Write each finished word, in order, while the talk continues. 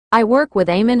I work with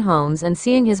Eamonn Holmes and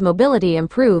seeing his mobility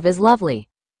improve is lovely.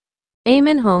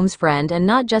 Eamonn Holmes' friend and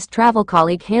not just travel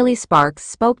colleague Hayley Sparkes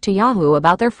spoke to Yahoo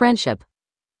about their friendship.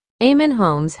 Eamonn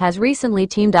Holmes has recently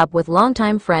teamed up with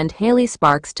longtime friend Hayley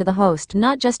Sparkes to the host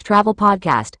Not Just Travel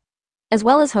podcast. As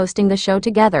well as hosting the show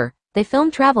together, they film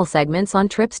travel segments on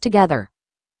trips together.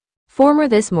 Former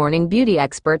This Morning beauty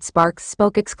expert Sparkes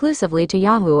spoke exclusively to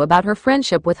Yahoo about her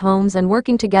friendship with Holmes and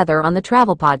working together on the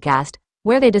travel podcast,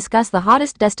 where they discuss the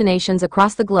hottest destinations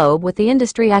across the globe with the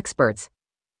industry experts.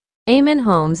 Eamonn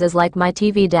Holmes is like my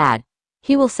TV dad.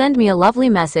 He will send me a lovely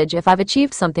message if I've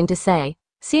achieved something to say,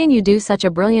 seeing you do such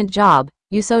a brilliant job,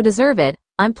 you so deserve it,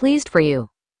 I'm pleased for you.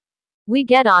 We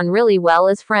get on really well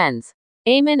as friends.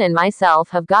 Eamonn and myself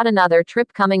have got another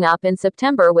trip coming up in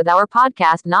September with our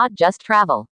podcast Not Just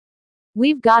Travel.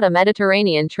 We've got a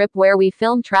Mediterranean trip where we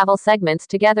film travel segments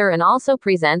together and also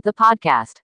present the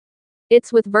podcast.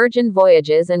 It's with Virgin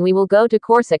Voyages and we will go to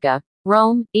Corsica,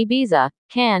 Rome, Ibiza,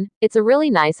 Cannes. It's a really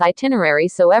nice itinerary,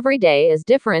 so every day is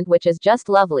different, which is just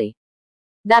lovely.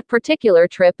 That particular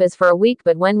trip is for a week,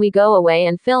 but when we go away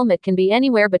and film it can be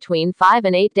anywhere between 5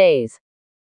 and 8 days.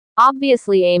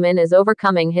 Obviously Eamonn is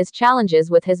overcoming his challenges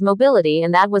with his mobility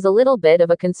and that was a little bit of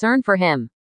a concern for him.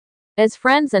 As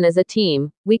friends and as a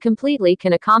team, we completely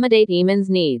can accommodate Eamonn's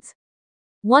needs.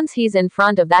 Once he's in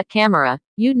front of that camera,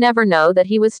 you'd never know that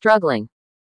he was struggling.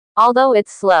 Although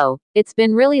it's slow, it's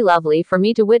been really lovely for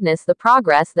me to witness the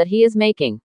progress that he is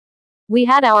making. We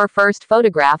had our first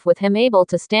photograph with him able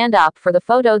to stand up for the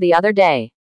photo the other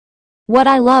day. What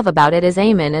I love about it is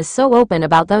Eamonn is so open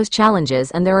about those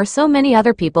challenges, and there are so many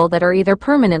other people that are either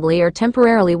permanently or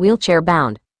temporarily wheelchair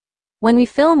bound. When we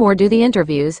film or do the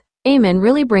interviews, Eamonn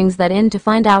really brings that in to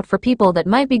find out for people that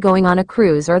might be going on a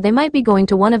cruise or they might be going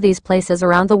to one of these places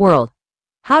around the world.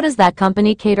 How does that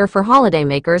company cater for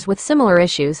holidaymakers with similar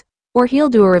issues? Or he'll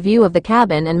do a review of the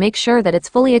cabin and make sure that it's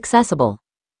fully accessible.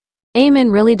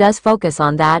 Eamonn really does focus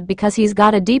on that because he's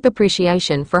got a deep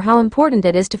appreciation for how important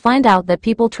it is to find out that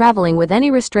people traveling with any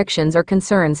restrictions or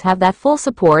concerns have that full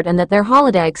support and that their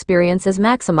holiday experience is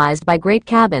maximized by great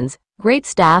cabins, great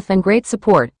staff and great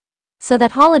support, so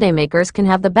that holidaymakers can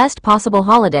have the best possible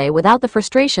holiday without the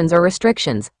frustrations or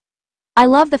restrictions. I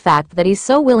love the fact that he's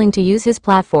so willing to use his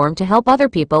platform to help other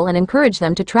people and encourage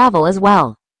them to travel as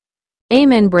well.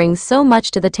 Eamonn brings so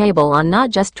much to the table on Not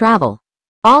Just Travel.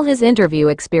 All his interview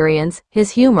experience,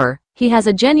 his humor, he has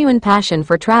a genuine passion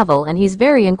for travel and he's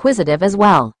very inquisitive as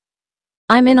well.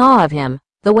 I'm in awe of him,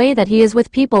 the way that he is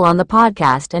with people on the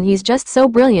podcast, and he's just so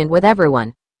brilliant with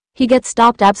everyone. He gets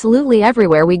stopped absolutely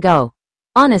everywhere we go.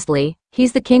 Honestly,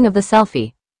 he's the king of the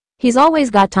selfie. He's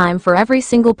always got time for every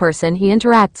single person he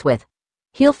interacts with.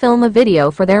 He'll film a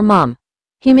video for their mom.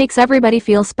 He makes everybody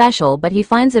feel special, but he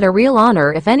finds it a real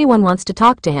honor if anyone wants to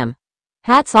talk to him.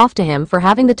 Hats off to him for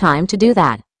having the time to do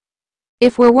that.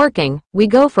 If we're working, we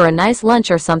go for a nice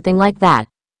lunch or something like that.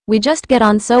 We just get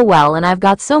on so well and I've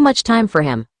got so much time for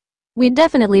him. We'd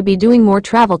definitely be doing more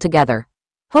travel together.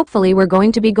 Hopefully we're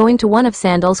going to be going to one of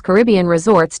Sandal's Caribbean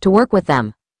resorts to work with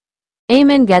them.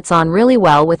 Eamonn gets on really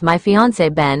well with my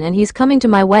fiancé Ben, and he's coming to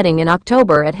my wedding in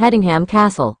October at Hedingham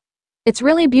Castle. It's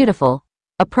really beautiful.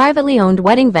 A privately owned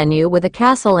wedding venue with a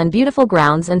castle and beautiful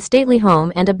grounds and stately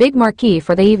home and a big marquee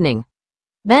for the evening.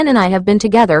 Ben and I have been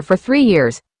together for 3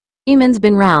 years. Eamonn's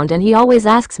been round and he always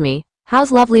asks me,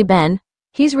 "How's lovely Ben?"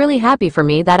 He's really happy for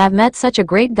me that I've met such a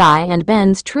great guy, and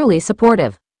Ben's truly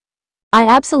supportive. I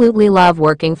absolutely love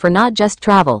working for Not Just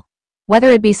Travel. Whether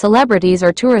it be celebrities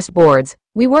or tourist boards,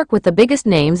 we work with the biggest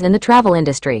names in the travel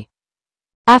industry.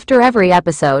 After every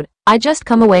episode, I just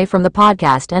come away from the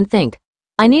podcast and think,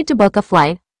 I need to book a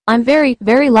flight. I'm very,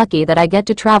 very lucky that I get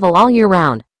to travel all year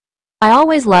round. I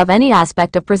always love any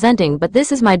aspect of presenting, but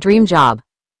this is my dream job.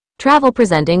 Travel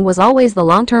presenting was always the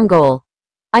long-term goal.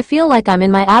 I feel like I'm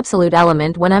in my absolute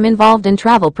element when I'm involved in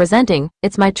travel presenting.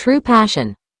 It's my true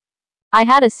passion. I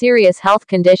had a serious health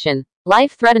condition,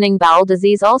 life-threatening bowel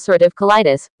disease, ulcerative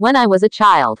colitis, when I was a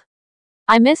child.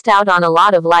 I missed out on a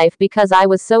lot of life because I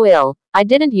was so ill. I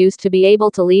didn't used to be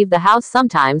able to leave the house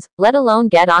sometimes, let alone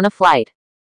get on a flight.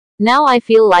 Now I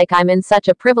feel like I'm in such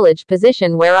a privileged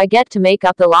position where I get to make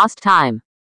up the lost time.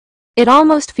 It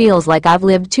almost feels like I've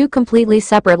lived 2 completely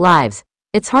separate lives.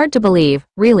 It's hard to believe,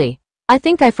 really. I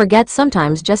think I forget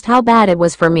sometimes just how bad it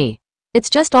was for me. It's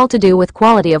just all to do with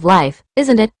quality of life,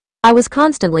 isn't it? I was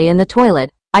constantly in the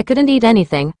toilet. I couldn't eat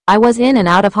anything. I was in and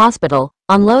out of hospital,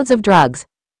 on loads of drugs.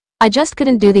 I just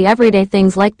couldn't do the everyday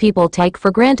things like people take for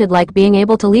granted, like being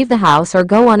able to leave the house or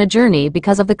go on a journey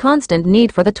because of the constant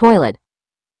need for the toilet.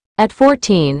 At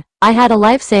 14, I had a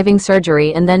life-saving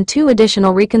surgery and then 2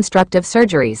 additional reconstructive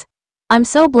surgeries. I'm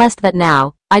so blessed that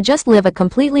now, I just live a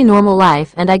completely normal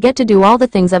life and I get to do all the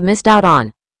things I've missed out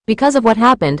on. Because of what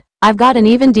happened, I've got an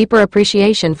even deeper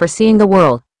appreciation for seeing the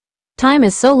world. Time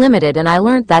is so limited and I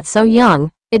learned that so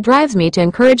young, it drives me to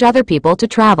encourage other people to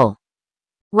travel.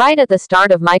 Right at the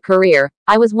start of my career,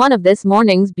 I was one of this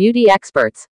morning's beauty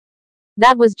experts.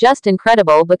 That was just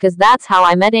incredible because that's how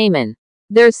I met Eamonn.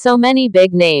 There's so many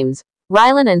big names,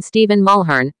 Rylan and Stephen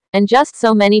Mulhern, and just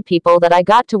so many people that I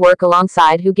got to work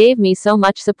alongside who gave me so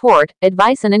much support,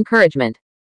 advice and encouragement.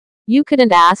 You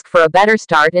couldn't ask for a better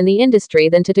start in the industry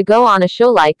than to go on a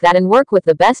show like that and work with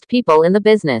the best people in the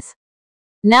business.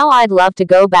 Now I'd love to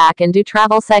go back and do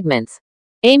travel segments.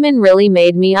 Eamonn really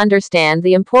made me understand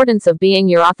the importance of being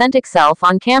your authentic self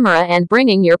on camera and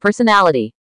bringing your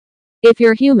personality. If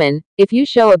you're human, if you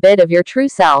show a bit of your true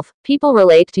self, people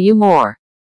relate to you more.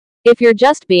 If you're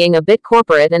just being a bit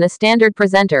corporate and a standard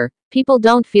presenter, people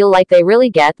don't feel like they really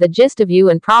get the gist of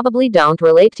you and probably don't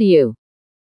relate to you.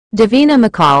 Davina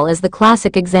McCall is the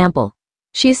classic example.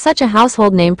 She's such a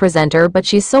household name presenter, but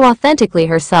she's so authentically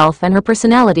herself and her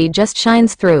personality just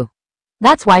shines through.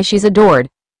 That's why she's adored.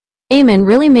 Eamonn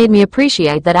really made me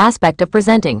appreciate that aspect of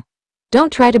presenting.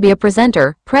 Don't try to be a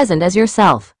presenter, present as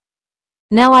yourself.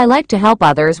 Now I like to help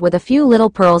others with a few little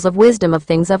pearls of wisdom of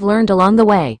things I've learned along the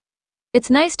way. It's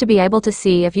nice to be able to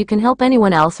see if you can help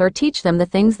anyone else or teach them the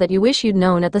things that you wish you'd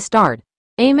known at the start.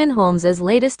 Eamonn Holmes'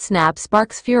 latest snap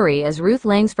sparks fury as Ruth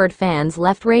Langsford fans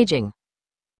left raging.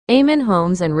 Eamonn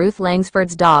Holmes and Ruth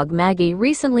Langsford's dog Maggie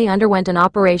recently underwent an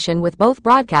operation, with both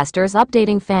broadcasters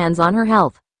updating fans on her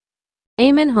health.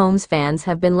 Eamonn Holmes fans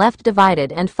have been left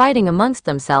divided and fighting amongst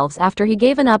themselves after he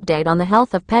gave an update on the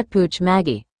health of pet pooch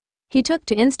Maggie. He took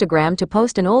to Instagram to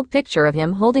post an old picture of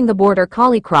him holding the border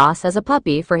collie cross as a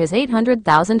puppy for his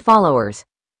 800,000 followers.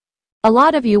 A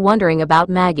lot of you wondering about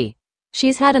Maggie.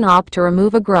 She's had an op to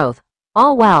remove a growth.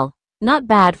 All well, not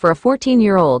bad for a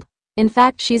 14-year-old. In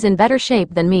fact, she's in better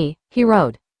shape than me, he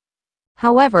wrote.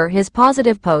 However, his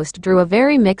positive post drew a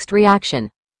very mixed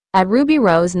reaction. At Ruby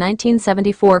Rose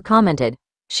 1974 commented,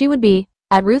 "She would be,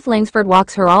 at Ruth Langsford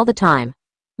walks her all the time.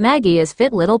 Maggie is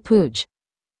fit little pooch."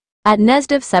 At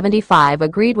Nesdiv75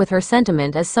 agreed with her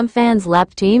sentiment as some fans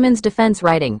leapt to Eamonn's defense,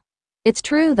 writing, "It's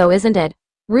true though, isn't it?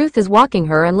 Ruth is walking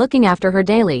her and looking after her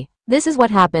daily. This is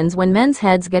what happens when men's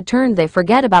heads get turned. They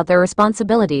forget about their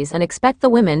responsibilities and expect the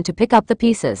women to pick up the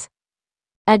pieces."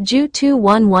 At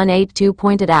Jew21182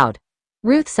 pointed out,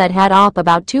 Ruth said had op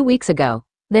about 2 weeks ago.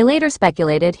 They later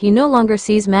speculated he no longer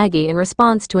sees Maggie in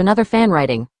response to another fan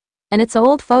writing, "And it's a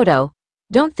old photo.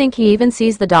 Don't think he even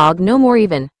sees the dog no more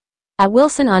even." At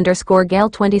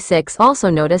Wilson_Gale26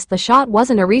 also noticed the shot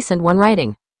wasn't a recent one,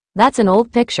 writing, "That's an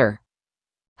old picture."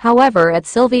 However, at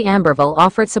Sylvie Amberville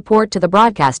offered support to the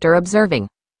broadcaster, observing,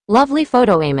 "Lovely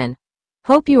photo, Eamonn.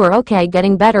 Hope you are okay,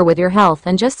 getting better with your health,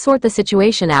 and just sort the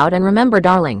situation out, and remember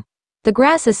darling, the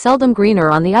grass is seldom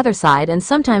greener on the other side, and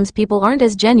sometimes people aren't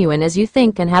as genuine as you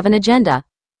think and have an agenda.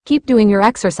 Keep doing your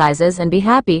exercises and be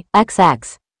happy,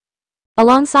 XX."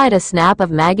 Alongside a snap of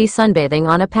Maggie sunbathing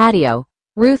on a patio,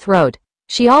 Ruth wrote,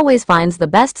 "She always finds the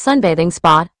best sunbathing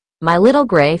spot, my little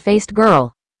gray-faced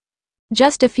girl."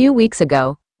 Just a few weeks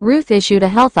ago, Ruth issued a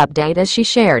health update as she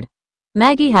shared,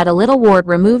 "Maggie had a little wart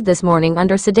removed this morning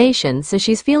under sedation, so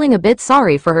she's feeling a bit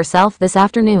sorry for herself this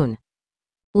afternoon.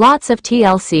 Lots of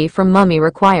TLC from Mummy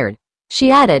required."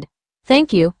 She added,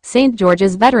 "Thank you, St.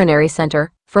 George's Veterinary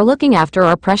Center, for looking after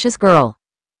our precious girl."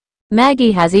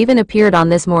 Maggie has even appeared on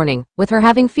This Morning, with her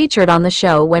having featured on the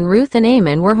show when Ruth and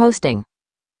Eamonn were hosting.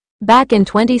 Back in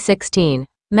 2016,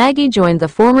 Maggie joined the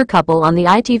former couple on the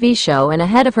ITV show, and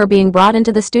ahead of her being brought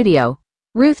into the studio,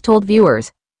 Ruth told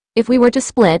viewers, "If we were to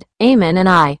split, Eamonn and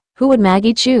I, who would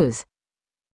Maggie choose?"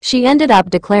 She ended up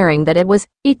declaring that it was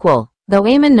equal, though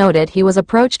Eamonn noted he was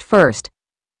approached first.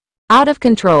 Out of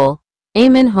control,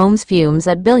 Eamonn Holmes fumes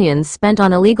at billions spent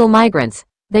on illegal migrants.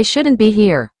 They shouldn't be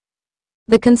here.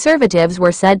 The Conservatives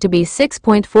were said to be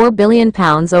 £6.4 billion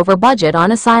over budget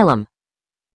on asylum.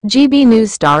 GB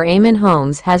News star Eamonn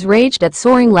Holmes has raged at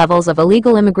soaring levels of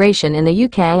illegal immigration in the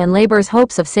UK and Labour's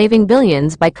hopes of saving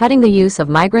billions by cutting the use of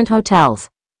migrant hotels.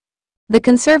 The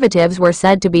Conservatives were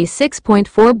said to be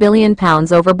 £6.4 billion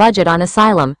over budget on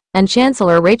asylum, and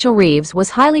Chancellor Rachel Reeves was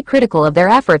highly critical of their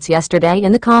efforts yesterday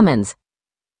in the Commons.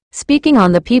 Speaking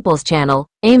on the People's Channel,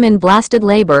 Eamonn blasted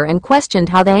Labour and questioned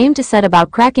how they aim to set about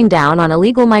cracking down on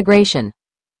illegal migration.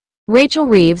 Rachel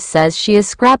Reeves says she is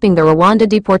scrapping the Rwanda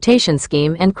deportation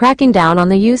scheme and cracking down on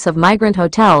the use of migrant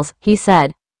hotels, he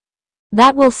said.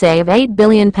 That will save £8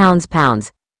 billion.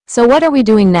 So what are we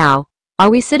doing now? Are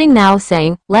we sitting now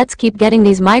saying, let's keep getting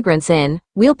these migrants in,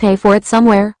 we'll pay for it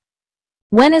somewhere?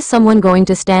 When is someone going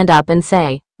to stand up and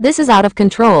say, this is out of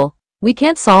control, We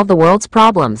can't solve the world's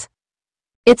problems.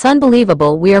 It's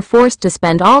unbelievable we are forced to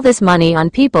spend all this money on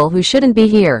people who shouldn't be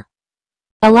here.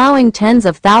 Allowing tens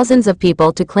of thousands of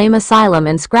people to claim asylum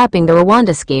and scrapping the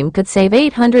Rwanda scheme could save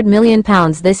 £800 million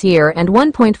this year and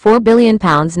 £1.4 billion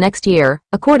next year,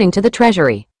 according to the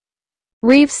Treasury.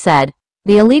 Reeves said,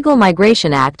 "The Illegal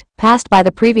Migration Act, passed by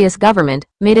the previous government,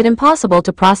 made it impossible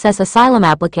to process asylum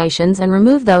applications and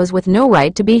remove those with no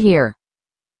right to be here.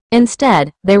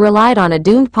 Instead, they relied on a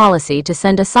doomed policy to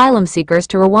send asylum seekers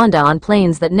to Rwanda on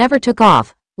planes that never took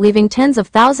off, leaving tens of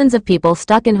thousands of people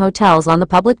stuck in hotels on the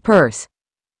public purse.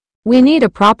 We need a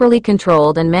properly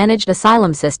controlled and managed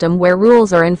asylum system where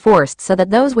rules are enforced so that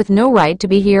those with no right to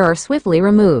be here are swiftly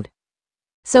removed.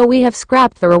 So we have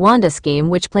scrapped the Rwanda scheme,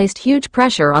 which placed huge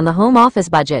pressure on the Home Office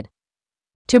budget.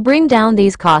 To bring down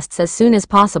these costs as soon as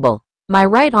possible, my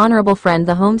right honorable friend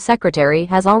the Home Secretary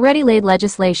has already laid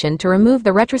legislation to remove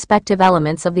the retrospective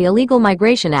elements of the Illegal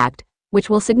Migration Act, which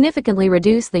will significantly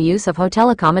reduce the use of hotel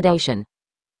accommodation.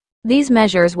 These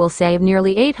measures will save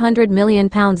nearly £800 million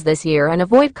this year and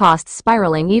avoid costs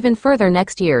spiraling even further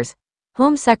next year."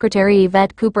 Home Secretary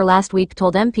Yvette Cooper last week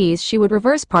told MPs she would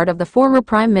reverse part of the former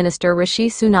Prime Minister Rishi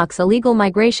Sunak's Illegal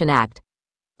Migration Act.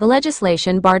 The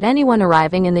legislation barred anyone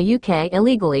arriving in the UK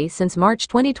illegally since March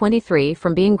 2023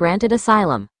 from being granted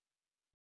asylum.